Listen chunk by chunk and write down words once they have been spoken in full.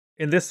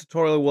In this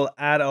tutorial, we'll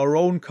add our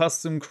own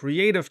custom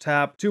creative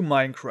tab to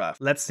Minecraft.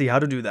 Let's see how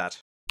to do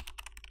that.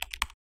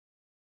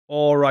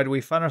 Alright,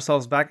 we find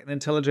ourselves back in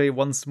IntelliJ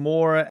once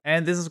more,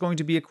 and this is going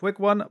to be a quick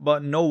one,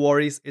 but no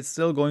worries, it's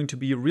still going to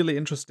be really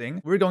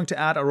interesting. We're going to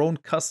add our own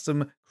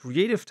custom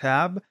creative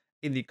tab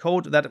in the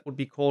code that would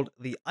be called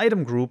the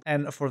item group,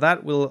 and for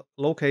that we'll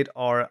locate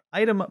our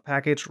item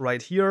package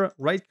right here,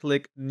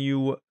 right-click,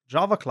 new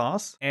Java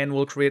class, and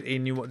we'll create a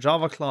new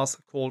Java class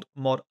called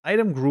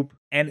ModItemGroup,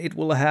 and it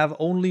will have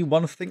only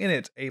one thing in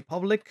it, a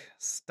public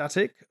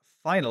static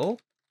final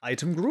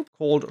item group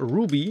called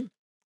Ruby.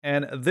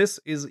 And this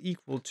is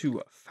equal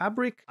to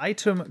fabric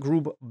item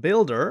group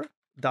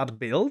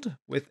builder.build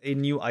with a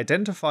new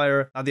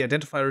identifier. Now the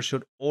identifier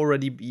should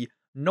already be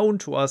known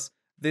to us.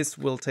 This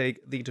will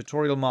take the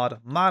tutorial mod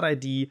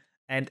ID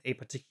and a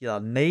particular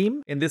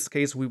name. In this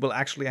case, we will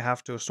actually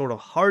have to sort of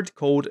hard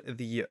code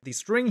the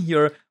string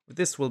here.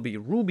 This will be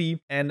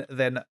Ruby, and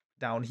then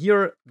down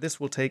here, this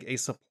will take a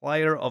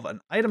supplier of an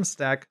item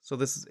stack. So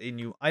this is a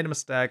new item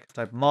stack,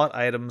 type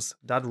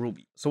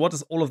moditems.ruby. So what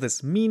does all of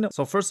this mean?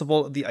 So first of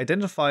all, the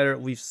identifier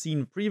we've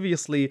seen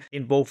previously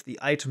in both the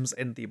items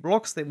and the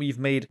blocks that we've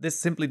made. This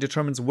simply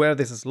determines where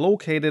this is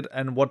located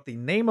and what the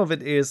name of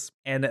it is.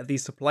 And the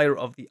supplier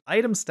of the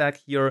item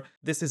stack here,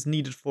 this is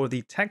needed for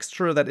the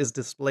texture that is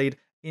displayed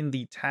in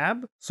the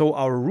tab. So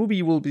our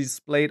Ruby will be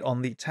displayed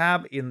on the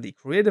tab in the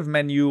creative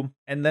menu,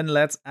 and then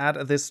let's add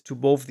this to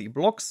both the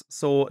blocks.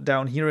 So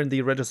down here in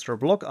the register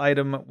block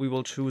item, we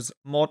will choose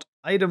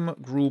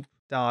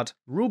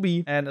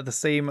ModItemGroup.Ruby, and the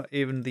same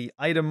in the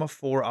item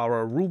for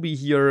our Ruby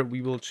here,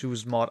 we will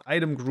choose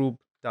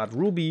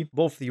ModItemGroup.Ruby.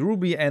 Both the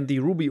Ruby and the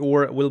Ruby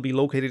OR will be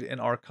located in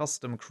our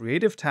custom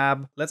creative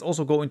tab. Let's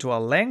also go into our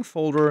lang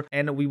folder,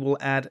 and we will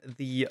add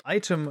the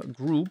item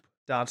group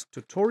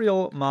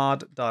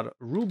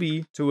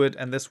 .tutorial.mod.ruby to it,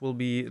 and this will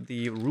be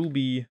the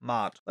Ruby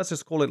mod. Let's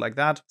just call it like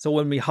that. So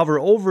when we hover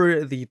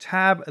over the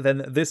tab,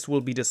 then this will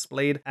be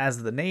displayed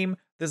as the name.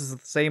 This is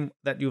the same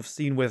that you've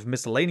seen with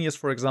miscellaneous,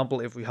 for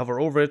example. If we hover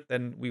over it,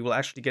 then we will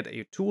actually get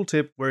a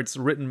tooltip where it's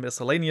written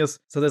miscellaneous.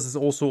 So this is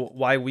also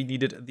why we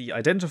needed the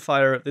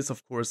identifier. This,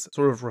 of course,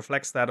 sort of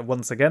reflects that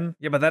once again.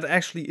 Yeah, but that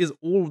actually is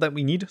all that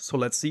we need. So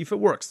let's see if it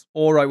works.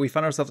 All right, we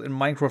found ourselves in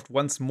Minecraft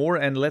once more,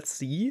 and let's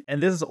see.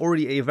 And this is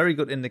already a very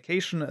good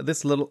indication.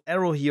 This little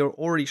arrow here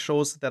already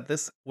shows that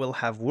this will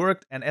have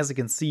worked. And as you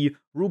can see,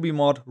 Ruby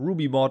mod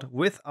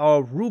with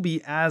our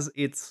Ruby as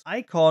its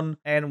icon,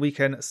 and we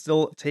can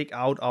still take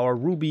out our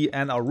Ruby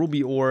and our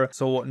Ruby OR,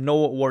 so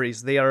no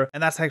worries there.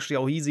 And that's actually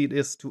how easy it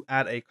is to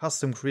add a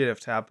custom creative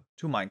tab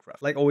to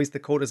Minecraft. Like always, the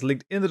code is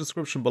linked in the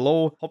description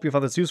below. Hope you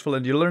found this useful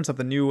and you learned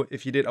something new.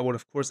 If you did, I would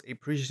of course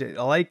appreciate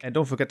a like, and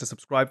don't forget to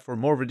subscribe for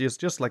more videos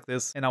just like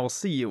this, and I will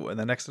see you in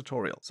the next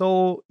tutorial.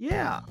 So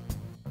yeah.